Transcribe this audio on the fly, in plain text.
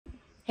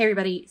Hey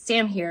everybody,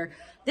 Sam here.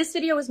 This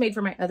video was made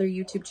for my other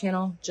YouTube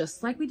channel,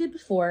 just like we did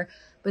before,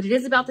 but it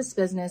is about this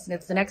business and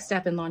it's the next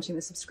step in launching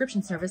the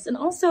subscription service. And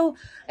also,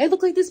 I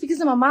look like this because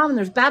I'm a mom and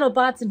there's battle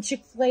bots and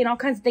Chick-fil-A and all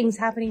kinds of things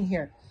happening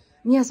here.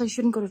 And yes, I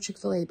shouldn't go to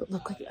Chick-fil-A, but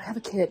look, I have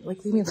a kid.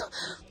 Like, leave me alone.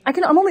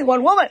 I'm only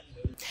one woman.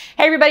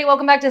 Hey everybody,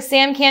 welcome back to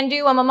Sam Can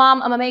Do. I'm a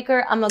mom, I'm a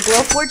maker, I'm a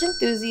Glow Forge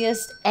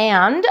enthusiast,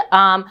 and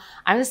I'm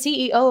the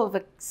CEO of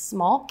a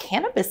small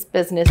cannabis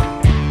business.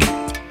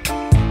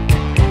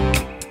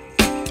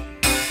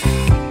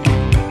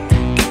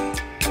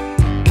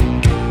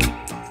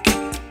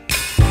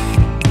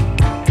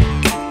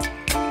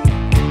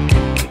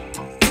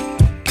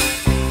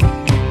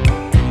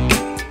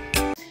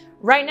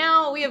 Right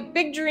now, we have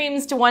big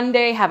dreams to one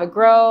day have a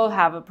grow,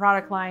 have a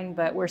product line,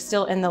 but we're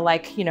still in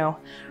the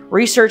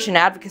research and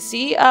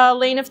advocacy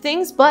lane of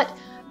things. But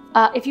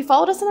if you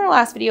followed us in our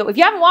last video, if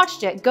you haven't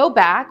watched it, go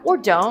back or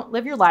don't,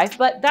 live your life.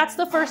 But that's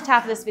the first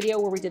half of this video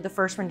where we did the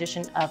first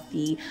rendition of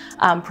the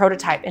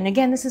prototype. And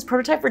again, this is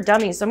prototype for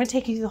dummies. So I'm gonna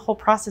take you through the whole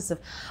process of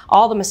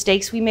all the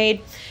mistakes we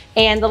made.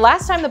 And the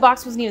last time the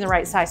box wasn't even the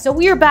right size. So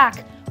we are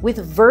back with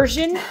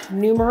version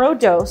numero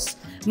dos.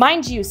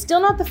 Mind you,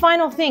 still not the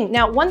final thing.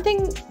 Now, one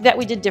thing that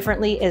we did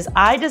differently is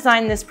I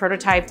designed this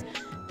prototype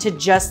to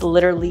just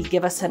literally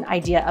give us an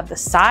idea of the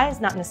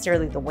size, not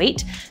necessarily the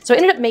weight. So I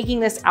ended up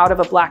making this out of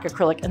a black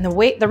acrylic. And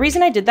the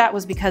reason I did that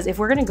was because if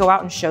we're gonna go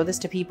out and show this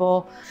to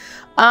people,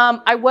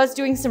 I was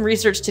doing some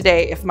research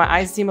today. If my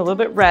eyes seem a little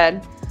bit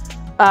red,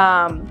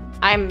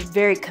 I'm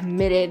very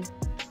committed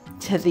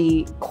to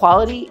the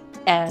quality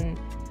and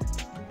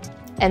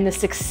the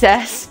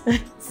success.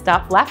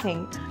 Stop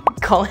laughing,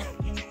 Cullen.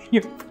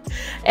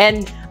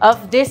 And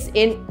of this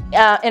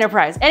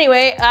enterprise.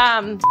 Anyway,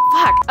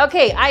 fuck.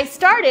 Okay, I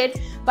started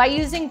by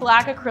using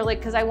black acrylic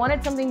because I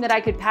wanted something that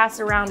I could pass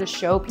around to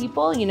show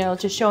people,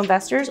 to show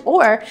investors.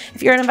 Or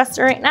if you're an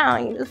investor right now,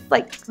 you just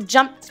like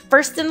jump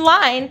first in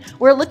line.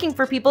 We're looking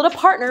for people to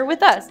partner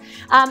with us.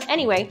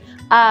 Anyway,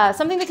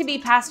 something that can be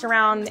passed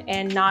around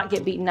and not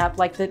get beaten up.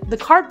 Like the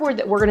cardboard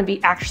that we're gonna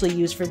be actually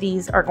used for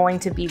these are going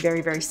to be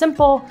very, very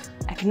simple,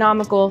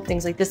 economical,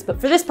 things like this. But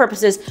for this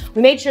purposes,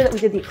 we made sure that we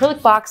did the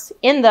acrylic box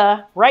in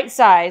the right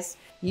size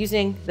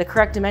using the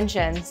correct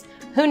dimensions.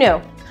 Who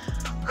knew?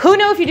 Who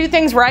knew if you do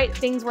things right,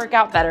 things work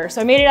out better.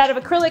 So I made it out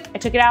of acrylic, I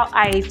took it out,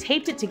 I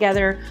taped it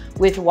together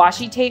with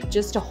washi tape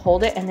just to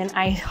hold it, and then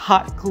I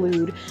hot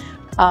glued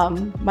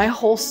my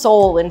whole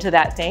soul into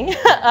that thing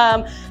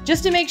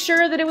just to make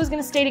sure that it was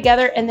gonna stay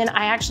together. And then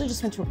I actually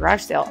just went to a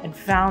garage sale and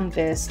found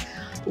this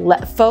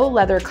faux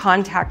leather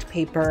contact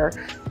paper.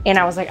 And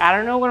I was like, I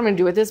don't know what I'm gonna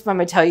do with this, but I'm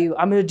gonna tell you,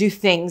 I'm gonna do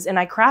things. And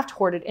I craft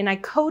hoarded and I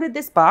coated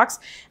this box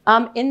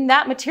in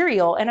that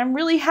material. And I'm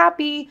really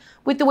happy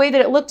with the way that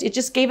it looked. It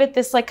just gave it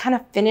this like kind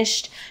of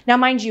finished. Now,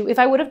 mind you, if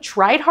I would have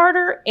tried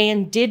harder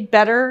and did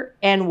better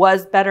and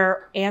was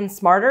better and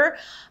smarter,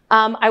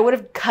 I would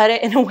have cut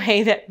it in a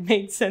way that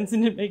made sense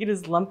and didn't make it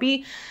as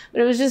lumpy, but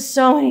it was just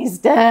so many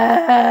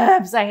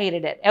steps. I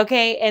hated it,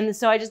 okay? And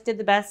so I just did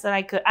the best that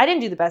I could. I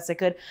didn't do the best I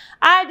could.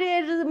 I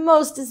did the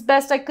most as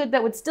best I could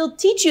that would still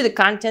teach you the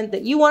content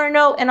that you wanna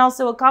know and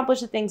also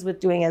accomplish the things with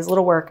doing as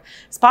little work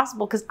as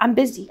possible because I'm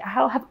busy. I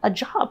have a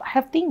job, I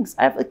have things,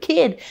 I have a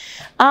kid.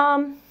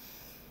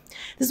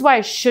 This is why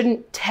I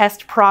shouldn't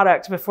test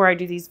product before I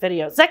do these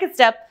videos. Second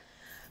step,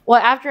 well,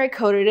 after I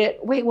coated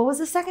it, wait, what was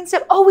the second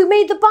step? Oh, we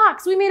made the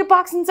box. We made a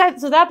box inside.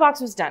 So that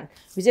box was done.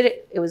 We did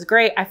it. It was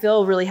great. I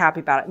feel really happy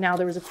about it. Now,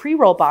 there was a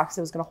pre-roll box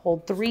that was going to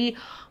hold 3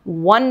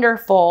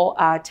 wonderful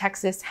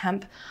Texas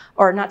THCA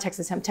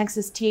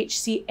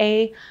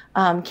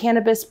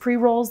cannabis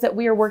pre-rolls that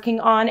we are working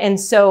on. And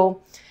so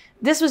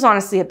this was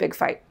honestly a big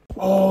fight.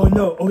 Oh,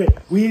 no. Okay.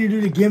 We need to do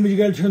it again, but you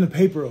got to turn the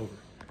paper over.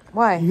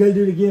 Why? You got to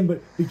do it again,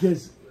 but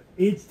because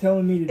it's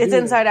telling me to do it. It's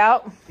inside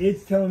out?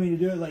 It's telling me to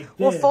do it like this.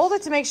 Well, fold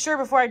it to make sure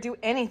before I do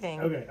anything.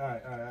 Okay, all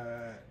right.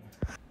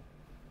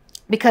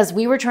 Because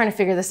we were trying to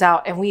figure this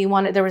out and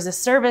there was a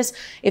service.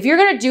 If you're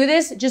gonna do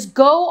this, just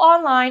go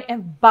online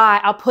and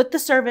buy. I'll put the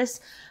service.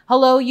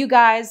 Hello, you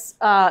guys,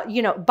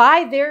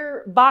 buy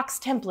their box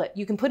template.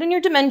 You can put in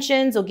your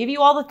dimensions. They'll give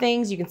you all the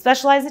things. You can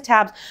specialize the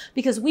tabs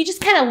because we just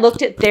kind of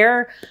looked at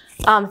their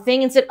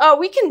thing and said, oh,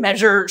 we can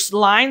measure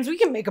lines. We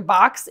can make a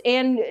box,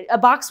 and a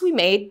box we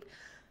made.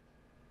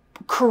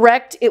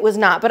 Correct, it was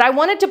not. But I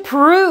wanted to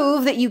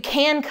prove that you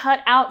can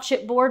cut out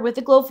chipboard with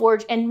the Glow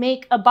Forge and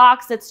make a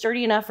box that's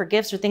sturdy enough for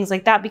gifts or things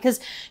like that, because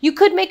you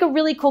could make a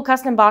really cool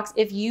custom box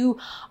if you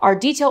are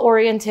detail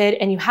oriented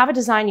and you have a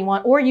design you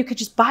want, or you could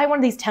just buy one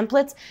of these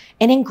templates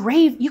and you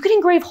could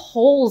engrave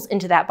holes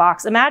into that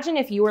box. Imagine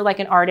if you were like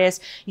an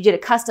artist, you did a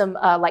custom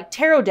like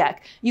tarot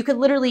deck. You could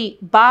literally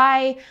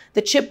buy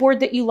the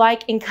chipboard that you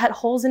like and cut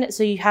holes in it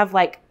so you have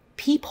like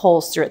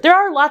peepholes through it. There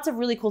are lots of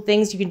really cool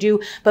things you can do,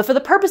 but for the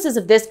purposes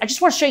of this, I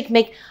just want to show you can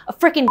make a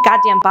freaking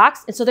goddamn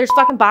box. And so there's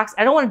fucking box.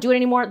 I don't want to do it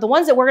anymore. The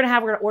ones that we're going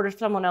to order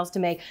someone else to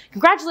make.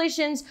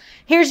 Congratulations.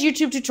 Here's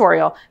YouTube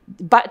tutorial.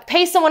 But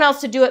pay someone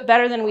else to do it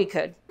better than we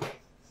could.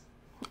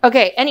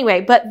 Okay,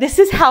 anyway, but this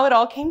is how it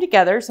all came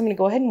together. So I'm gonna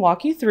go ahead and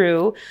walk you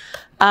through.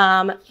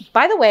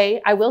 By the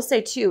way, I will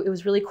say too, it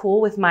was really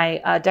cool with my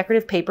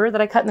decorative paper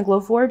that I cut in the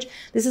Glowforge.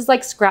 This is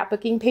like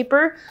scrapbooking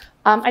paper.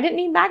 I didn't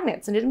need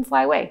magnets and it didn't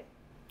fly away.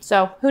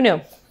 So who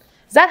knew?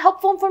 Is that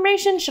helpful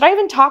information? Should I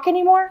even talk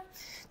anymore?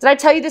 Did I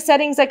tell you the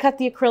settings? I cut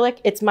the acrylic.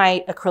 It's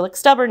my acrylic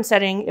stubborn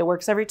setting. It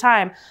works every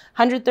time.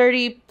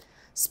 130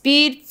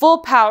 speed, full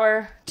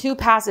power, 2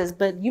 passes,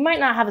 but you might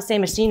not have the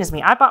same machine as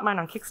me. I bought mine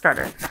on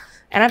Kickstarter.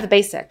 And I have the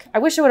basic. I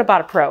wish I would have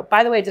bought a pro.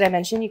 By the way, did I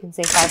mention you can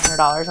save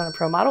 $500 on a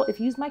pro model if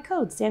you use my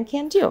code,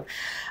 SamCan2.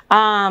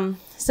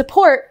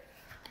 Support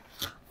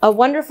a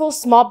wonderful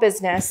small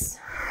business.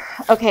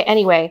 Okay,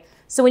 anyway,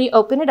 so when you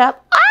open it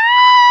up,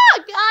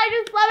 I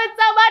just love it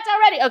so much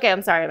already. Okay,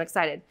 I'm sorry, I'm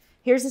excited.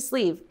 Here's the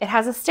sleeve. It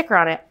has a sticker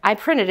on it. I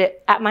printed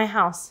it at my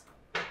house.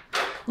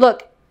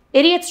 Look,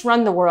 idiots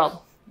run the world.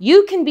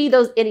 You can be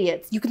those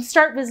idiots. You can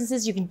start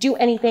businesses, you can do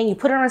anything. You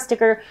put it on a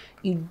sticker,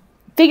 you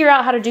figure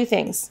out how to do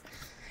things.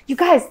 You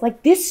guys,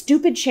 like this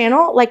stupid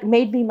channel, like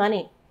made me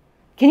money.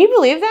 Can you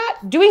believe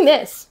that? Doing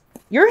this.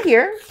 You're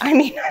here. I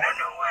mean, I don't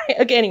know why.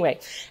 Okay, anyway,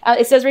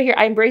 it says right here,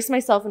 I embrace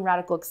myself in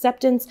radical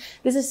acceptance.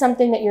 This is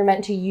something that you're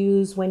meant to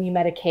use when you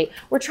medicate.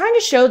 We're trying to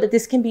show that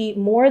this can be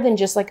more than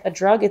just like a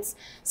drug. It's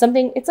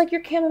something, it's like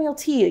your chamomile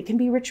tea. It can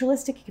be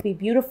ritualistic. It can be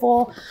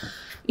beautiful.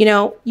 You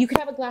know, you could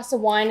have a glass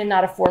of wine and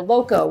not a Four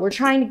Loko. We're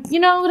trying to, you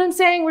know what I'm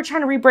saying? We're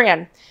trying to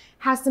rebrand.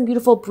 Has some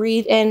beautiful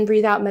breathe in,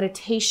 breathe out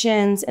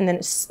meditations, and then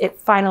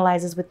it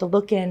finalizes with the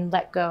look in,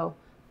 let go,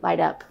 light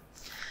up,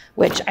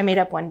 which I made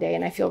up one day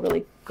and I feel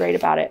really great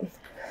about it.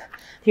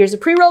 Here's a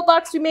pre-roll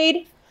box we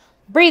made.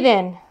 Breathe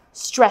in,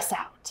 stress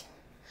out.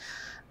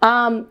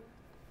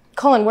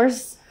 Cullen,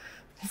 where's,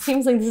 it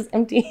seems like this is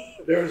empty.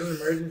 There was an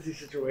emergency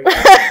situation.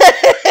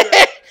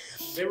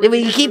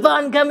 We keep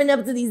on coming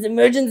up to these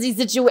emergency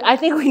situations. I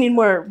think we need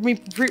more.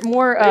 Needed for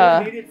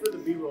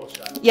the B-roll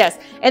shot. Yes,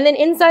 and then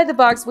inside the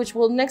box, which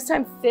will next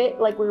time fit,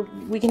 like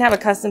we can have a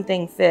custom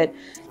thing fit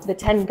the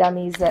 10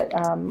 gummies that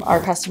our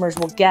customers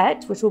will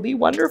get, which will be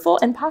wonderful,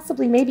 and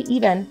possibly maybe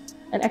even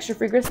an extra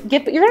free gift.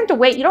 But you're gonna have to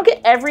wait. You don't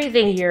get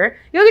everything here.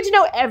 You don't get to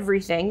know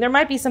everything. There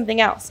might be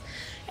something else.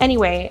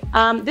 Anyway,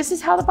 this is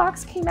how the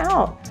box came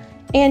out,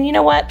 and you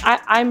know what?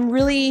 I'm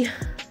really.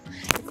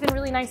 It's been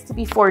really nice to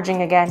be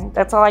forging again.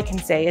 That's all I can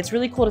say. It's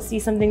really cool to see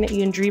something that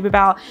you can dream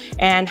about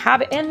and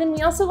have it. And then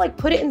we also like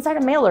put it inside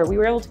a mailer. We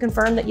were able to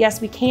confirm that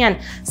yes, we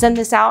can send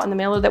this out in the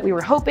mailer that we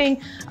were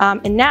hoping.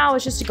 And now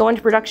it's just to go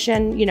into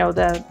production, you know,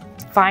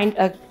 find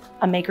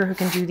a maker who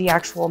can do the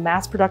actual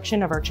mass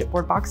production of our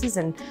chipboard boxes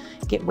and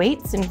get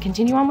weights and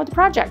continue on with the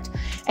project.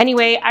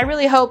 Anyway, I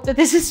really hope that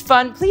this is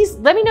fun. Please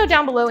let me know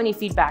down below any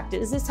feedback.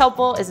 Is this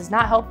helpful? Is this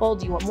not helpful?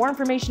 Do you want more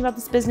information about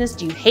this business?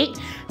 Do you hate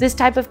this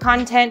type of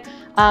content?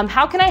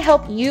 How can I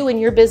help you in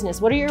your business?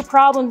 What are your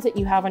problems that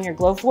you have on your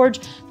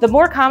Glowforge? The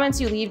more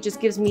comments you leave just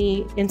gives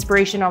me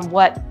inspiration on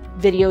what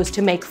videos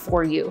to make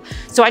for you.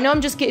 So I know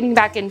I'm just getting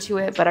back into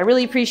it, but I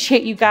really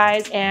appreciate you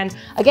guys. And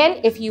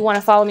again, if you want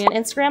to follow me on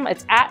Instagram,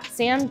 it's at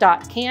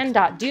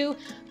sam.can.do.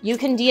 You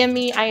can DM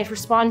me. I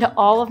respond to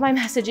all of my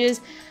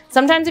messages.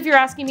 Sometimes if you're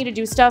asking me to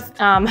do stuff,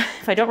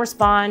 if I don't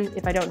respond,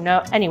 if I don't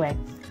know, anyway,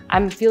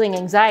 I'm feeling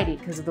anxiety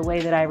because of the way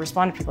that I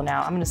respond to people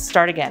now. I'm gonna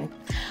start again.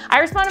 I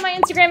respond to my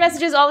Instagram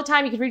messages all the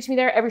time. You can reach me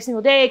there every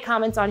single day,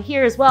 comments on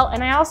here as well.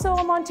 And I also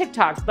am on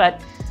TikTok,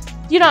 but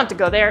you don't have to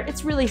go there.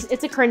 It's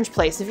a cringe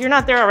place. If you're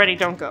not there already,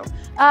 don't go.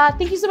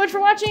 Thank you so much for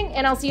watching,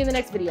 and I'll see you in the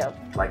next video.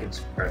 Like and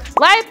subscribe.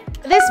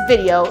 Like this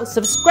video,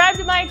 subscribe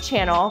to my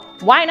channel.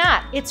 Why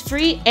not? It's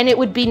free and it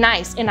would be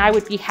nice and I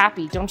would be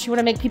happy. Don't you want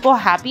to make people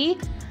happy?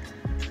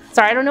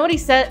 Sorry, I don't know what he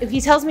said.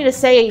 He tells me to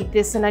say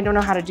this and I don't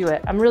know how to do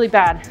it. I'm really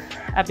bad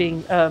at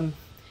being,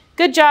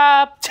 good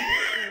job.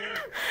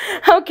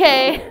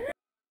 Okay.